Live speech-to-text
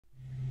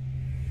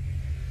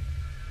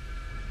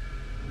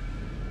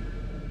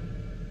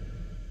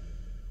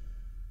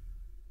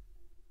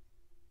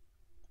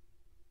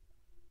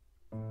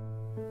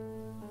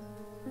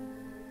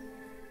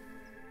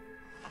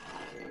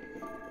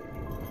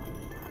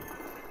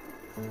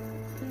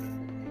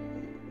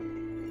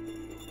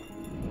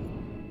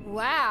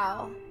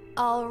Wow.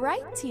 All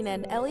right, Tina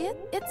and Elliot,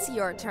 it's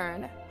your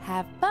turn.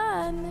 Have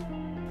fun.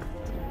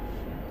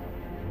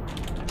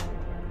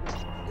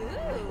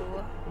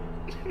 Ooh.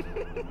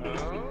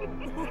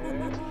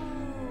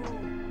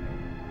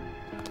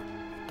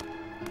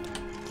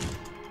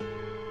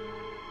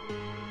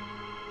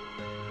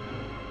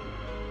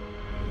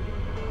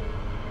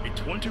 A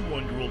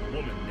 21-year-old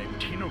woman named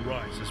Tina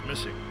Rise is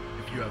missing.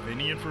 If you have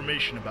any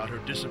information about her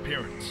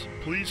disappearance,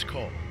 please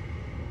call.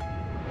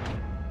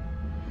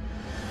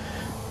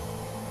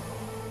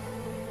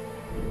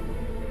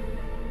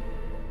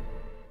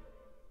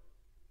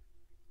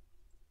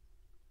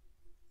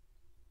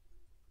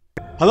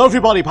 Hello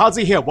everybody,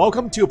 Pazi here.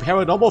 Welcome to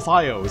Paranormal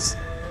Files,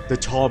 The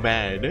Tall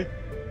Man.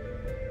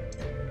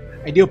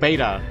 A new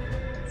beta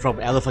from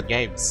Elephant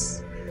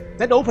Games.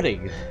 That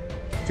opening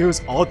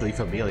feels oddly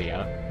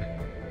familiar.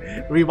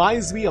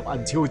 Reminds me of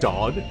Until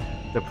Dawn,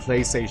 the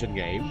PlayStation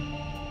game.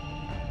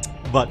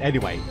 But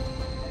anyway,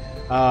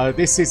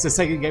 this is the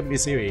second game in the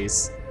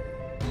series.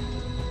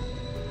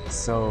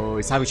 So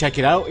it's time to check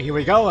it out. Here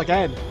we go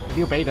again.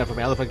 New beta from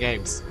Elephant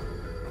Games.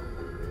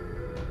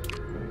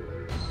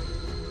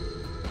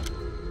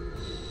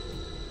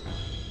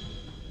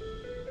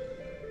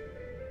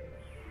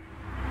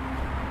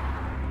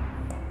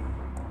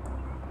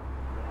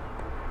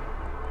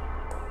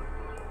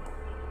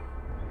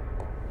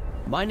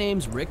 My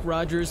name's Rick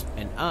Rogers,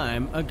 and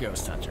I'm a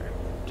ghost hunter.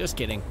 Just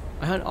kidding.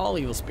 I hunt all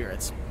evil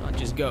spirits, not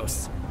just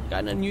ghosts. Got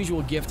an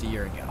unusual gift a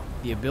year ago,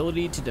 the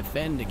ability to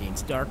defend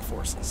against dark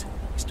forces.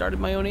 I started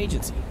my own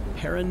agency,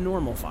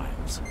 Paranormal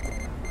Files.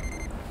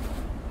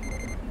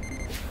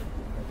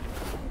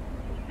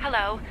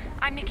 Hello,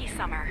 I'm Nikki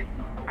Summer.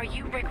 Are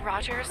you Rick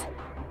Rogers?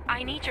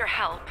 I need your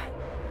help.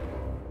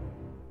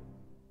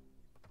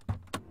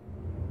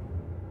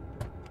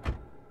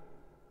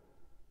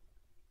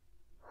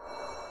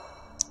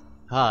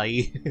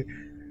 Hi.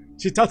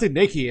 Should talk to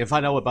Nikki and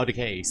find out about the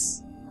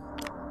case.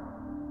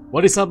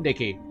 What is up,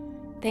 Nikki?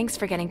 Thanks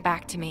for getting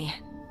back to me.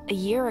 A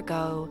year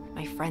ago,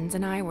 my friends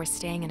and I were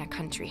staying in a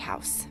country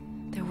house.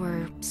 There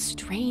were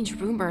strange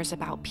rumors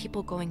about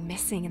people going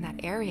missing in that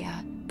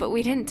area, but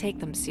we didn't take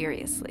them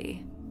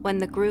seriously. When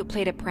the group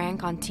played a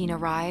prank on Tina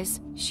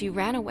Rise, she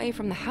ran away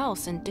from the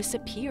house and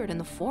disappeared in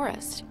the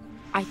forest.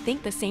 I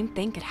think the same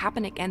thing could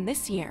happen again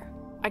this year.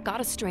 I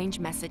got a strange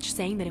message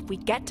saying that if we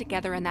get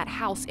together in that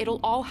house, it'll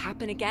all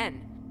happen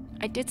again.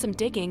 I did some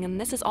digging and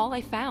this is all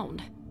I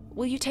found.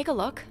 Will you take a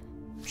look?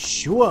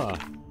 Sure.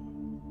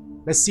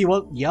 Let's see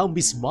what young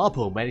Miss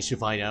Marple managed to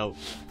find out.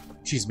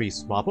 She's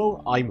Miss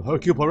Marple, I'm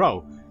Hercule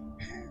Poirot.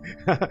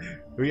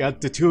 We are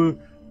the two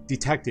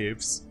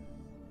detectives.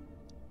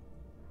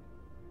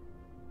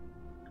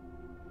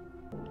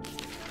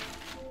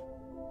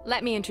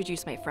 Let me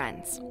introduce my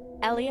friends.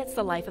 Elliot's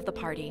the life of the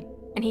party,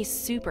 and he's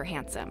super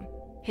handsome.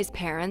 His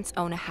parents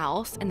own a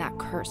house in that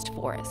cursed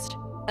forest.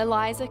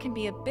 Eliza can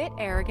be a bit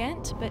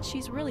arrogant, but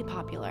she's really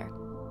popular.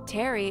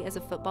 Terry is a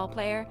football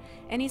player,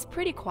 and he's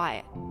pretty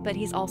quiet, but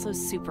he's also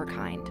super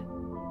kind.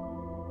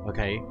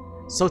 Okay,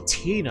 so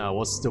Tina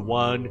was the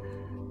one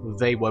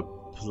they were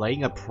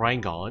playing a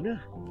prank on.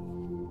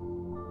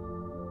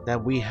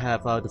 Then we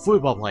have the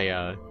football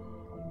player.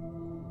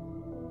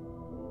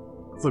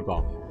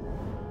 Football.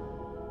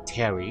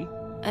 Terry.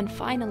 And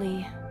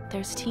finally,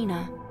 there's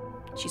Tina.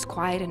 She's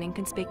quiet and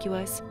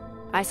inconspicuous.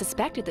 I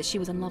suspected that she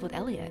was in love with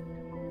Elliot.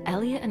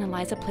 Elliot and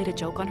Eliza played a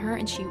joke on her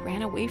and she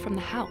ran away from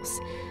the house.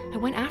 I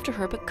went after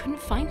her but couldn't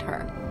find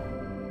her.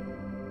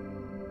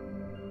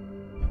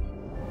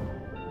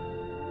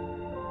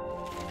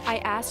 I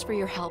asked for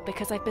your help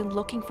because I've been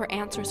looking for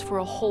answers for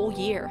a whole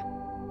year.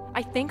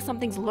 I think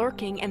something's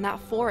lurking in that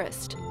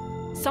forest.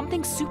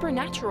 Something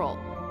supernatural.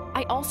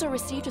 I also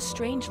received a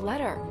strange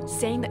letter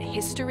saying that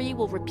history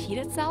will repeat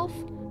itself,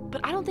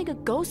 but I don't think a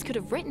ghost could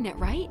have written it,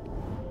 right?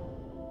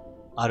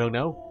 I don't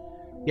know.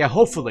 Yeah,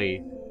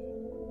 hopefully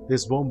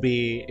this won't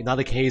be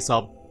another case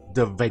of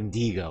the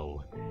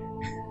Wendigo.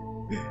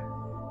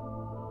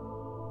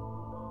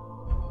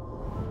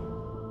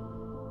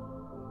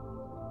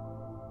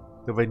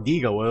 The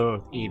Wendigo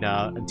were in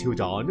Until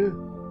Dawn,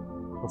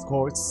 of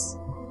course.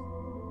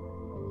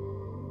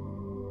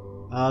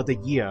 The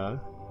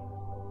year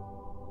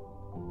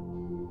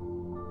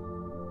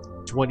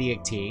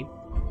 2018.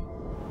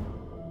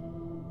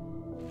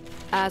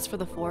 As for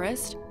the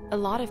forest, a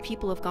lot of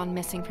people have gone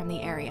missing from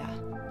the area.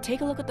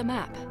 Take a look at the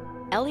map.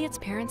 Elliot's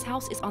parents'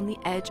 house is on the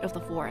edge of the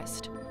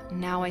forest.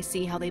 Now I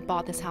see how they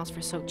bought this house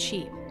for so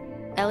cheap.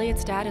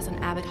 Elliot's dad is an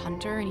avid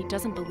hunter and he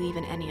doesn't believe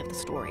in any of the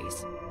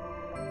stories.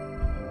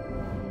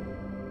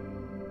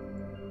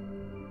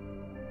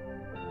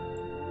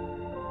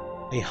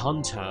 A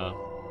hunter.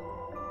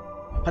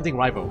 Hunting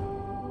rival.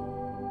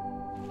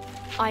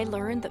 I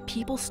learned that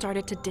people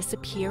started to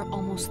disappear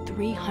almost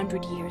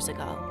 300 years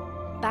ago.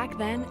 Back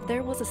then,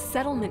 there was a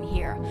settlement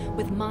here,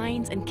 with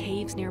mines and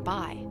caves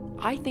nearby.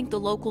 I think the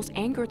locals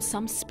angered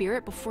some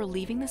spirit before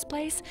leaving this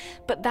place,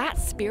 but that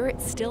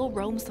spirit still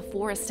roams the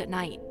forest at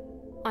night.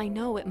 I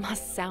know it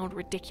must sound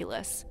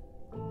ridiculous.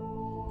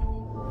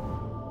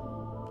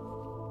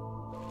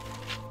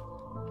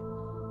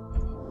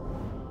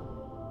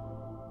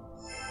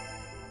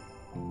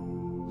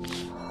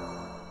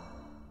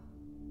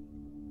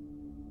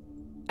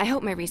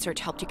 hope my research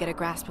helped you get a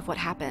grasp of what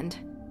happened.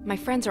 My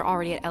friends are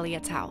already at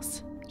Elliot's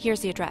house. Here's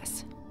the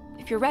address.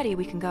 If you're ready,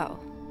 we can go.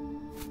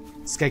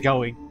 Let's get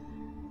going.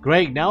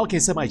 Great, now I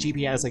can set my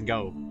GPS and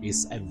go.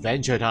 It's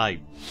adventure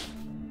time.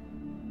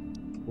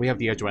 We have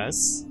the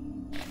address.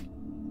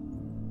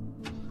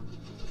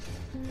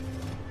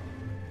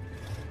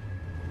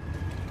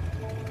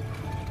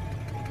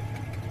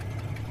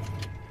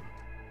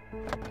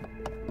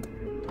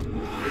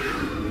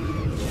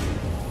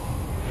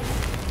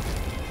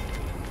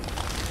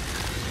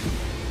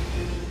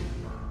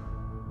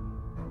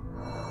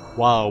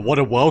 Wow, what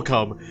a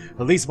welcome.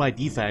 At least my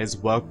defense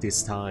worked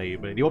this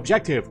time. The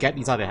objective, get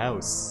inside the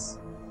house.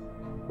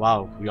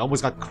 Wow, we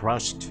almost got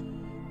crushed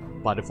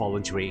by the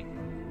fallen tree.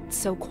 It's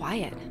so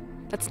quiet.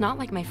 That's not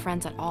like my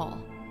friends at all.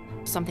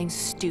 Something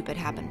stupid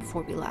happened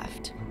before we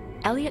left.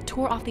 Elliot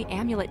tore off the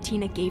amulet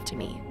Tina gave to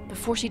me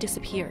before she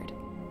disappeared.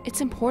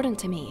 It's important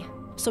to me,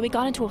 so we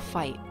got into a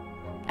fight.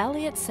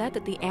 Elliot said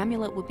that the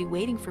amulet would be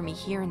waiting for me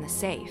here in the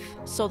safe,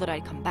 so that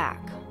I'd come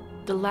back.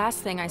 The last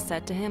thing I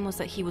said to him was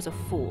that he was a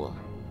fool.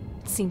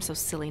 It seems so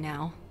silly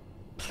now.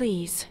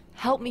 Please,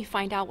 help me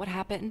find out what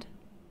happened.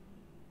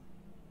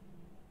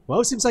 Well,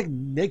 it seems like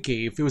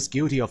Nikki feels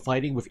guilty of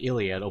fighting with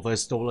Iliad over a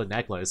stolen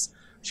necklace.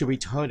 Should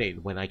return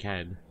it when I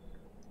can.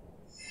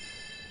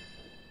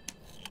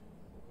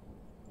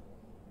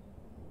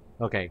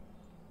 Okay.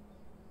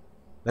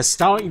 Let's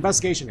start our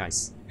investigation,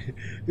 guys.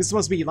 This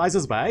must be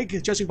Eliza's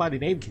bag, judging by the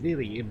name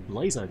clearly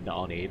emblazoned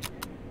on it.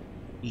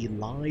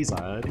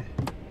 Eliza.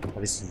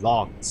 But it's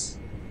locked.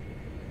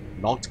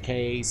 Locked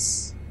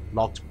case.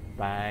 Locked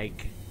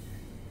bag.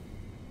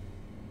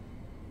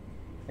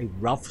 A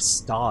rough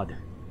start.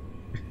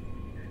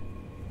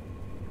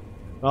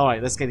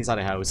 Alright, let's get inside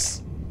the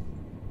house.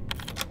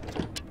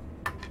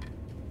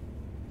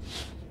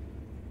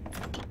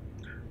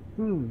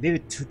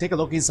 Needed to take a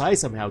look inside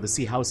somehow to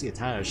see how it's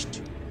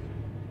attached.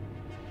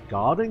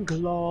 Garden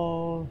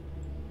claw.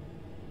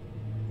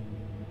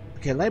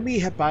 Okay, let me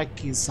head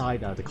back inside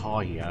the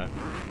car here.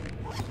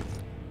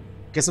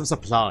 Get some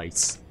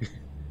supplies.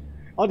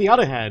 On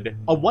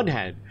one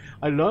hand,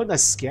 I learned a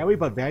scary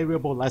but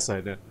valuable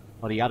lesson.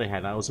 On the other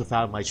hand, I also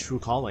found my true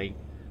calling.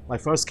 My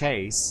first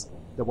case,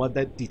 the one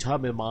that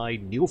determined my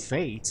new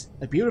fate,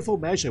 a beautiful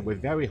mansion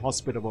with very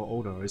hospitable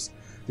owners.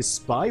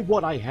 Despite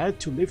what I had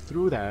to live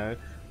through there,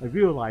 I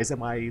realized that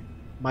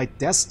my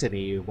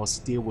destiny was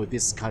to deal with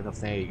this kind of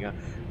thing.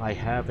 I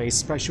have a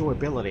special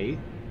ability,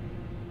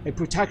 a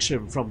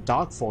protection from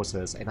dark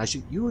forces, and I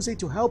should use it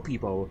to help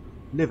people,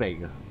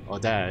 living or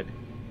dead.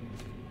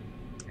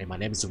 And my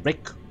name is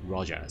Rick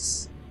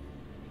Rogers.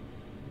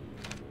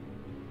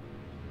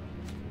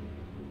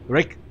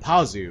 Rick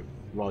Pazu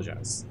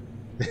Rogers.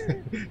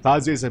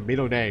 Pazu is a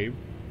middle name.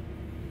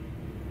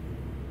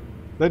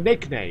 The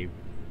nickname.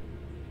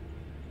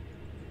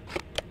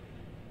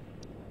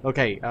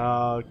 Okay,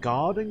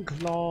 garden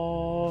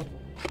claw.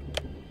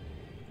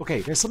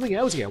 Okay, there's something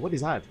else here. What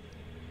is that?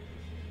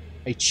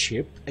 A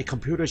chip? A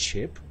computer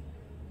chip?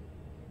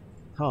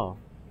 Huh.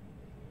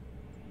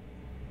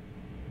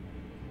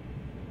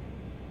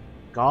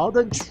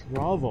 Garden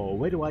trowel.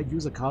 Where do I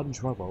use a garden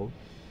trowel?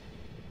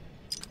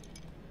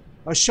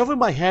 Shoving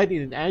my head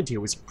in an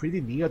anthill is pretty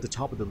near the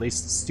top of the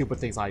list of stupid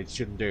things I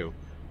shouldn't do.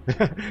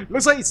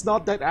 Looks like it's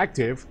not that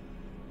active.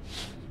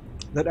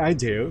 That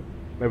anthill.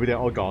 Maybe they're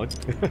all gone.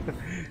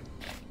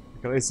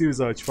 Okay, let's use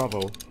a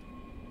trowel.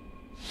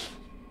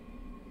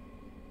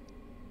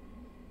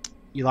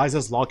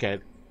 Eliza's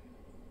locket.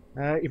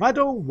 If I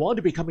don't want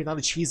to become another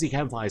cheesy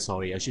campfire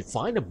story, I should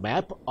find a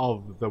map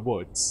of the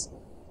woods.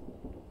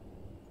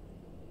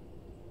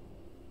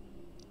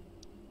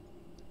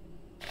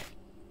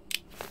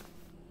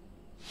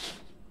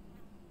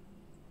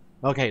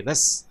 Okay,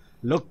 let's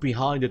look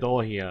behind the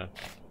door here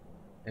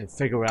and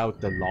figure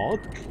out the lock.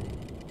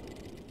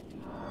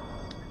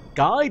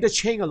 Guide the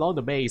chain along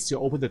the maze to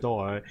open the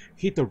door.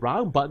 Hit the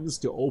round buttons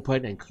to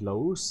open and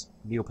close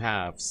new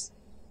paths.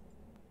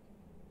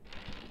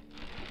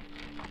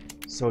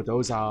 So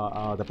those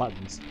are the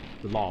buttons,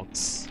 the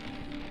locks.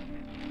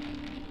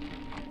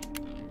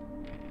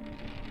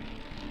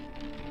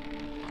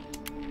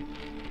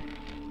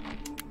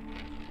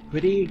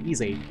 Pretty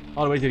easy.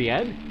 All the way to the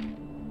end?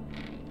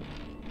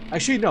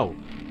 Actually, no.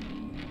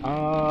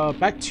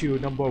 Back to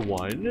number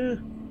 1.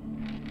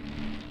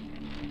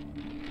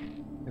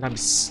 And I'm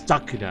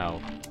stuck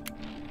now.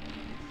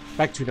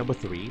 Back to number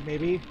 3,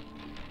 maybe?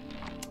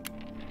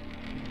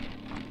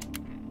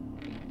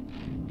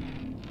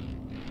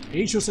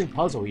 Interesting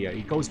puzzle here.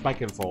 It goes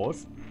back and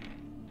forth.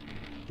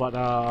 But,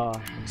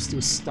 I'm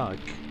still stuck.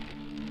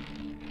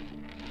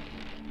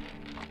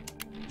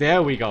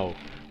 There we go.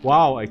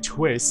 Wow, a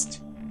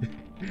twist.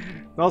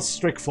 Not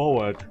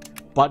straightforward.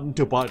 Button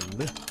to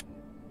button.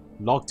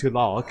 Lock to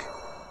lock.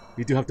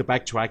 You do have to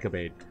backtrack a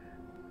bit.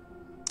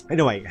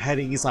 Anyway,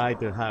 heading inside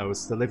the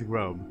house, the living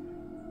room.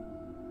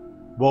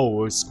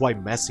 Whoa, it's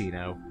quite messy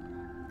now.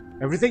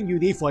 Everything you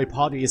need for a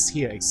party is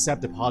here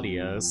except the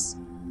partiers.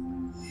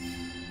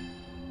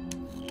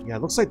 Yeah,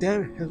 looks like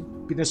there has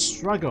been a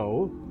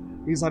struggle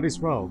inside this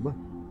room.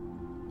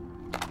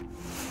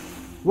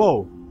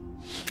 Whoa.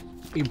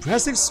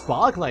 Impressive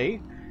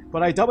sparkly,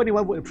 but I doubt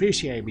anyone would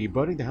appreciate me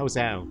burning the house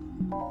down.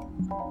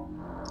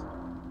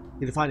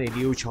 Need to find a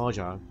new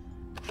charger.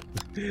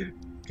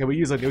 Can we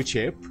use a new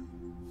chip?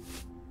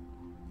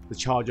 The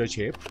charger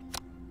chip.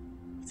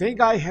 Think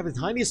I have a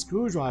tiny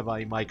screwdriver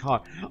in my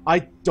car. I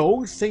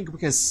don't think we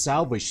can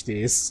salvage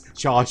this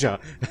charger.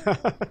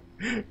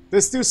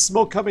 There's still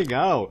smoke coming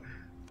out.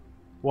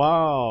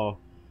 Wow.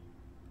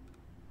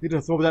 Need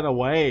to throw that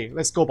away.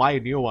 Let's go buy a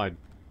new one.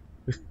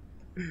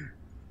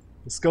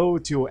 Let's go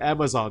to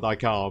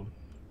Amazon.com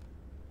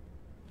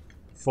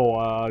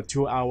for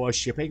 2-hour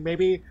shipping,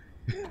 maybe.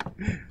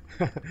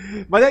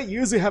 My dad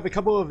used to have a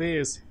couple of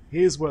these.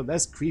 His were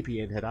less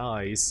creepy and had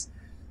eyes.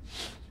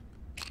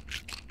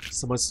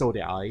 Someone stole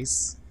their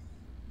eyes.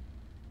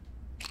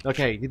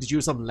 Okay, need to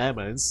use some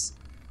lemons.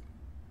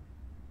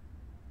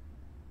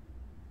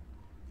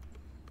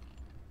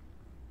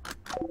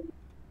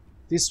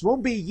 This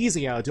won't be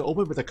easier to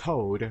open with a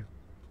code.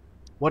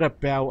 What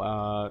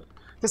about,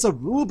 there's a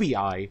ruby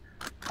eye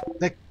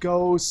that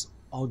goes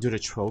onto the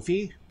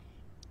trophy?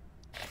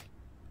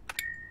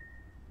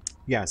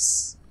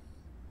 Yes.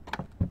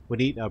 We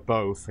need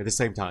both at the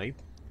same time.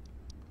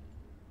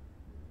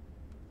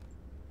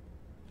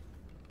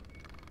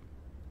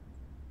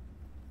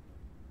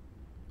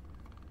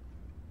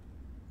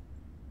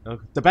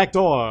 The back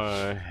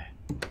door.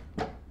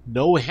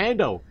 No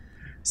handle.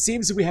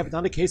 Seems we have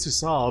another case to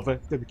solve.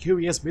 The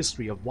curious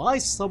mystery of why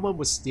someone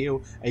would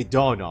steal a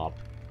doorknob.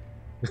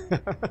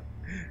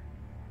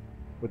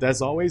 But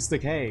that's always the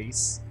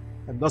case.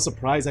 I'm not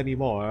surprised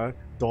anymore.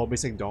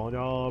 Missing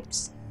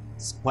doorknobs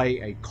is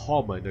quite a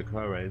common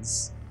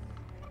occurrence.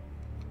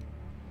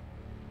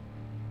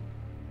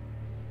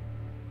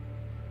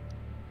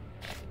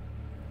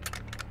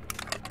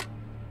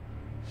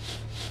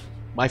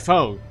 My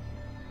phone.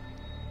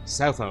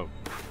 Cell phone.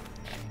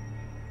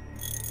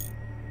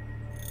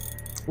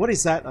 What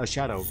is that? A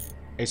shadow?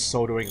 A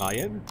soldering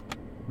iron?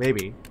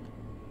 Maybe.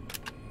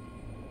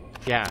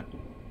 Yeah.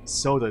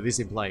 Solder this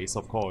in place,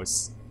 of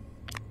course.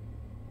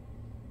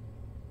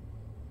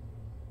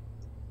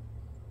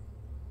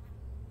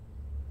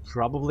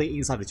 Probably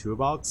inside the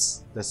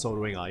toolbox, the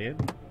soldering iron.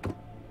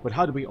 But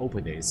how do we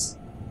open this?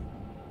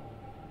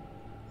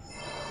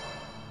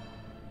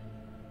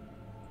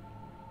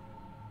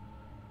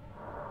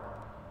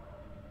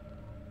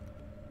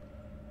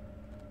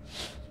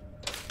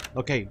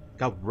 Okay,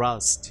 got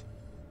rust.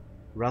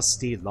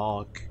 Rusty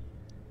lock.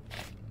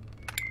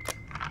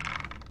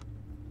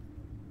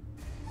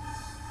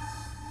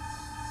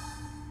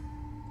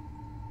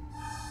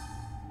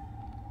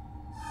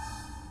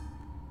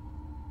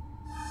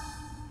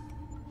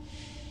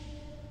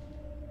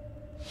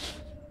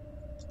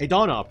 A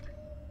doorknob.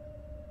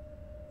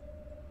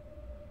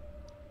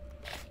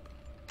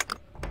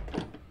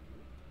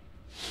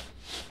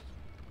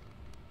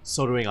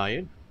 Soldering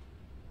iron.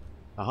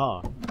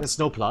 Aha, there's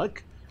no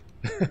plug.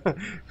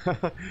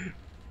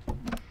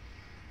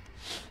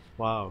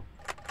 Wow.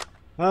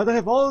 They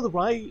have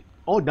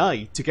all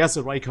night to guess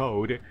the right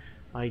code.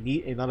 I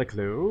need another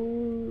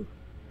clue.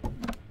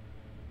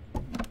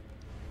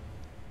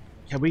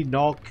 Can we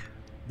knock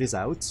this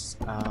out?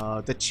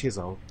 The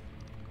chisel.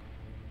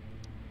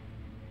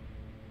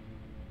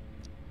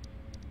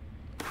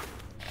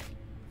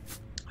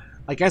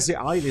 I guess the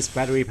iron is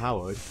battery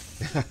powered.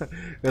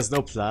 There's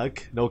no plug,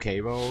 no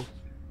cable.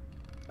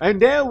 And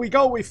there we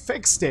go, we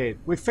fixed it!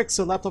 We fixed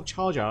the laptop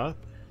charger.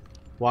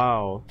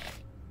 Wow.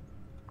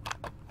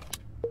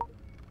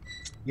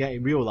 Yeah,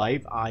 in real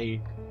life,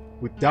 I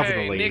would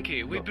definitely... Hey,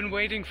 Nikki, we've been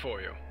waiting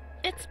for you.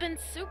 It's been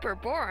super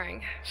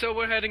boring. So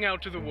we're heading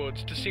out to the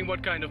woods to see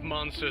what kind of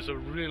monsters are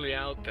really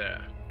out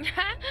there.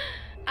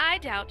 I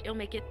doubt you'll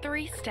make it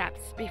 3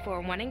 steps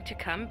before wanting to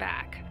come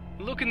back.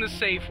 Look in the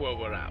safe while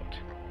we're out.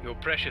 Your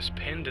precious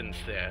pendant's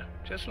there,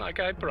 just like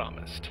I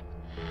promised.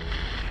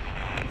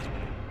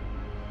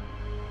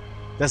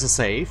 That's a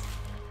safe.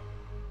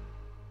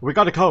 We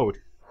got a code.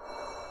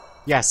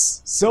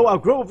 Yes. So our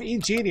group of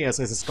engineers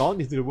has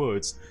gone into the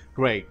woods.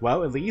 Great.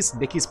 Well, at least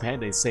Nikki's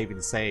pendant is safe in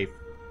the safe.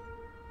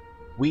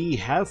 We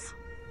have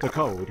the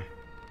code.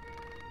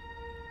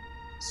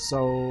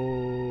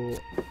 So...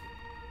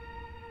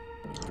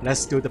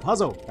 let's do the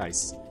puzzle,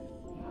 guys.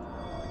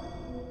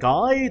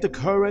 Guide the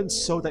current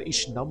so that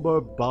each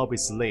number bulb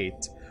is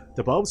lit.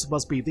 The bulbs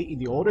must be lit in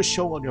the order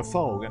shown on your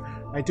phone.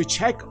 And to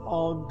check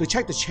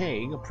the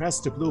chain,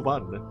 press the blue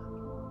button.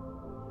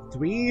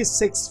 3,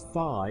 6,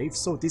 5.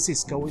 So this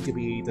is going to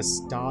be the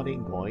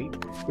starting point.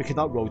 We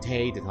cannot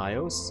rotate the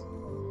tiles.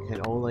 We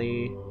can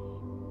only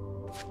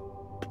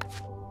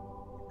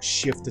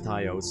shift the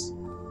tiles.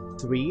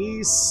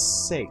 3,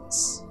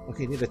 6.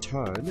 Okay, need a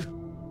turn.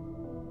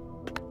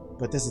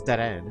 But this is dead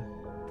end.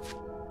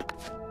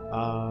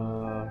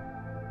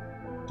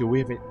 Do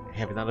we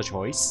have another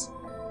choice?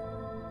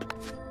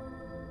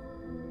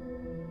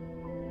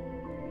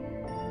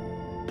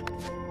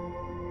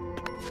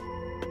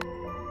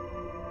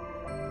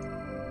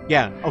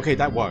 Yeah, okay,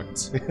 that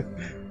worked.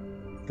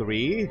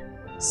 3,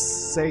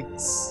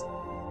 6.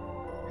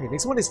 Okay,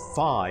 next one is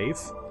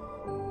 5.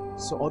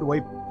 So all the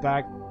way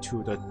back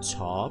to the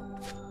top.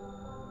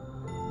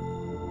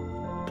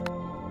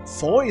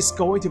 4 is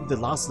going to be the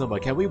last number.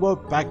 Can we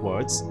work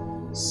backwards?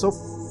 So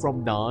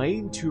from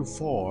 9 to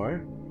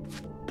 4.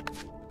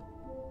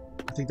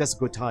 I think that's a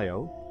good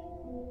tile.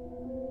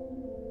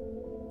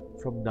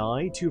 From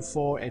 9 to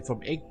 4 and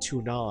from 8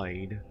 to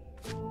 9.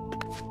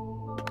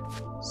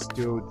 Let's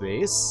do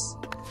this.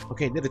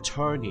 Okay, need a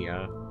turn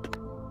here.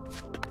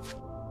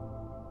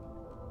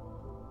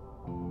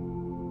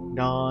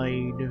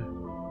 9.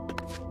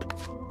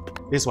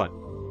 This one.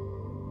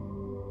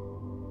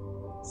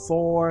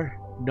 4,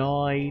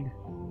 9,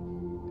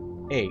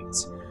 8.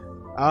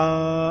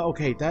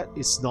 Okay, that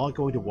is not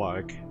going to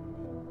work.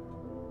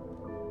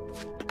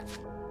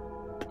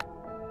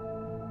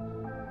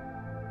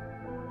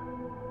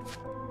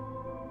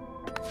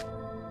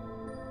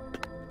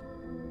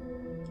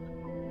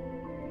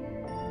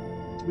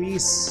 Three,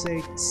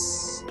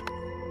 6.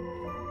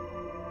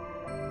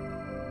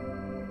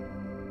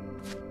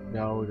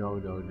 No.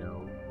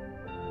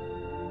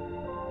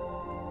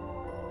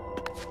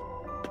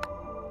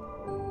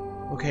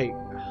 Okay,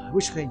 I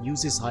wish I can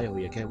use this tile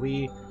here. Can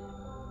we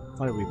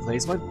find a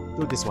replacement?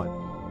 Do this one.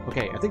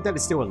 Okay, I think that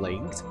is still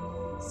linked.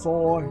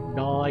 4,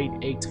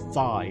 9, 8,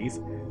 5.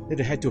 Need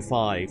to head to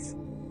 5.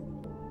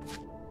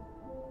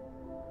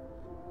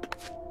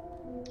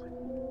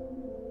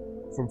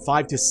 From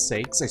 5 to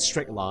 6, a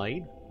straight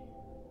line.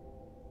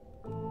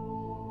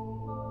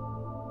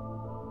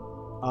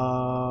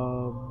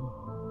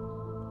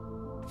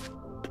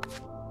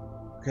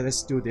 Okay,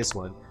 let's do this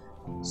one.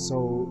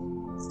 So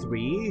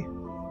 3,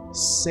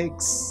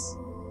 6,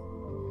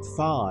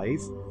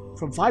 5.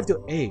 From 5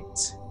 to 8.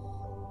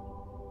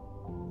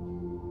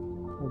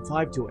 From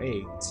 5 to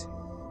 8.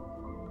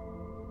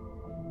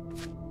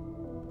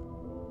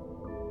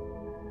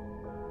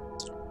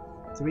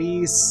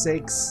 Three,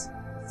 6,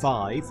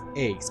 5,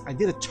 8. I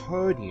need a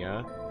turn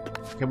here.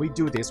 Can we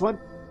do this one?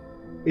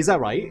 Is that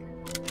right?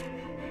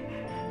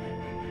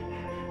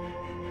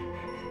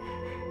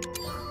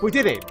 We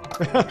did it!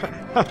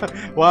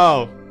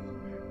 Wow.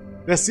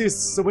 There's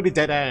just so many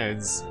dead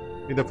ends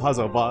in the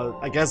puzzle, but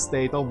I guess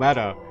they don't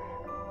matter.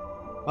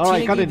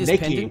 Alright, got a this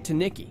Nikki. pendant to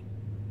Nikki.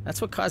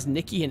 That's what caused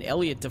Nikki and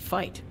Elliot to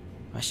fight.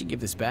 I should give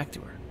this back to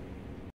her.